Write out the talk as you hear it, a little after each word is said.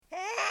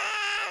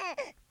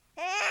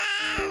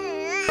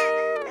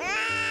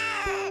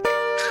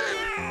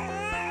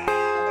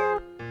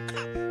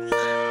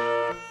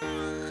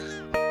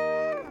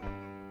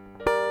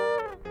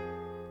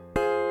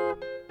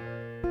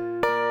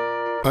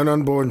An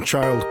unborn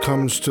child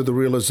comes to the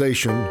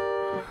realization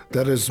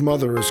that his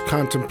mother is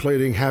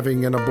contemplating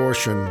having an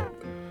abortion.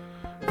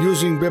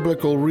 Using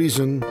biblical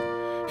reason,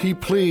 he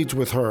pleads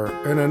with her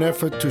in an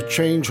effort to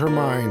change her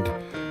mind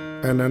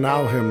and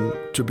allow him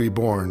to be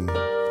born.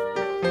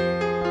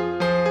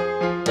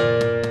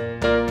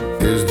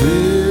 Is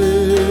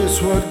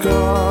this what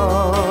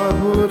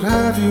God would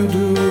have you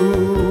do?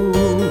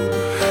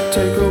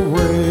 Take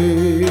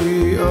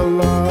away a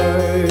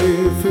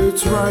life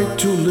it's right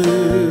to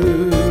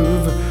live.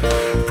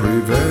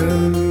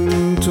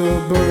 Prevent a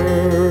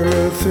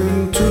birth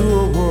into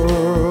a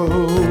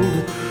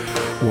world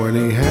when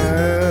he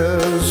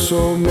has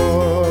so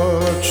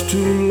much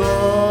to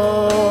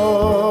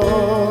love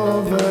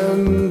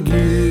and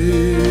give.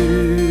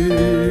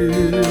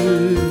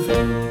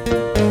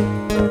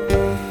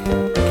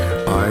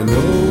 I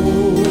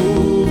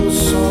know the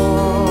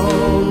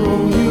sorrow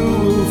you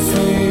will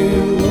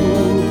feel.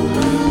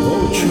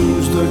 Oh,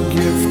 choose the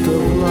gift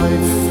of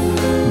life,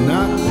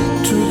 not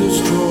to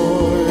destroy.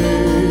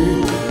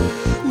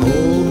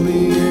 Hold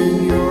me in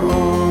your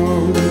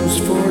arms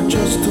for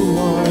just a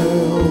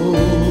while,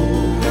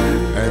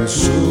 and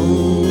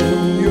soon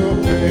your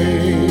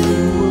pain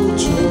will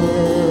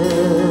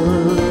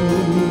turn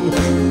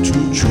to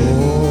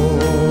joy.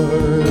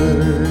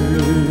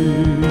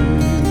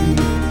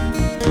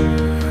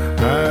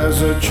 As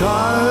a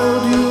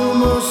child you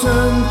must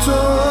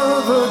enter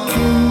the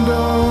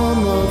kingdom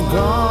of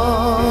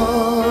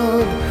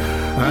God.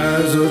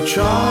 As a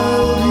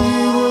child he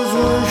was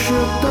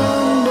worshipped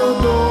and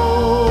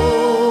adored.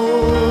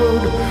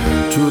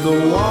 To the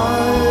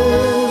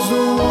wise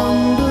the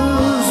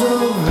wonders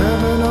of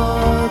heaven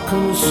are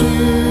concealed,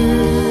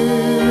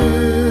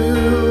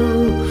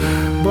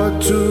 but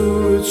to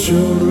its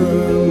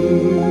children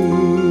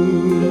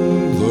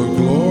the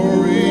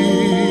glory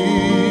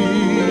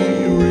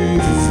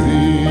revealed.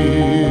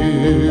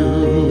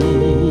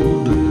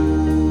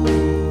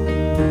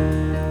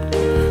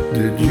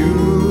 Did you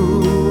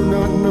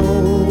not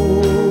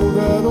know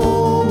that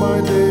all my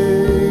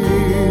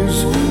days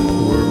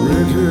were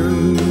written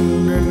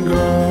in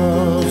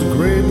God's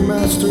great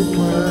master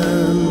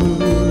plan?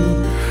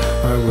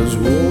 I was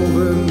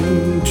woven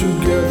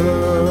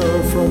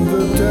together from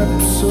the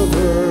depths of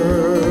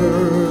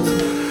earth,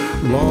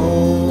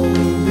 long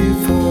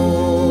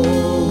before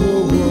the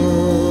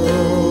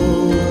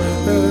world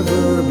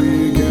ever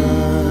began.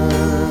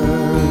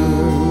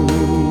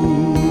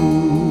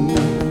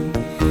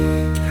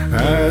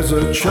 As a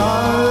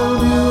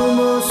child you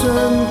must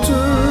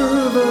enter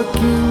the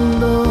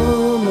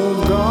kingdom of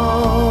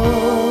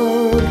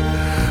God.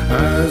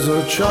 As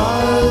a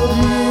child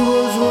he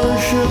was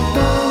worshipped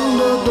and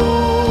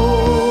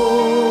adored.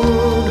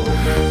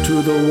 To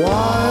the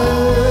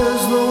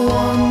wise the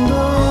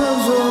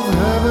wonders of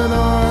heaven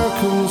are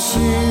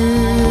concealed,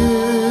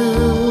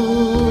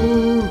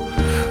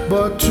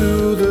 but to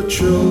the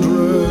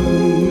children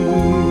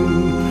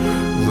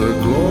the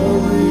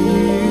glory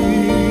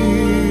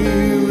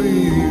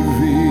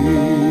revealed.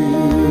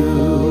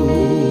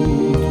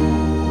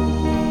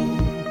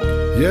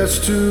 Yes,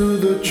 to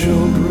the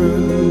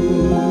children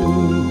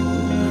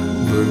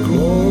the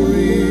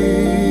glory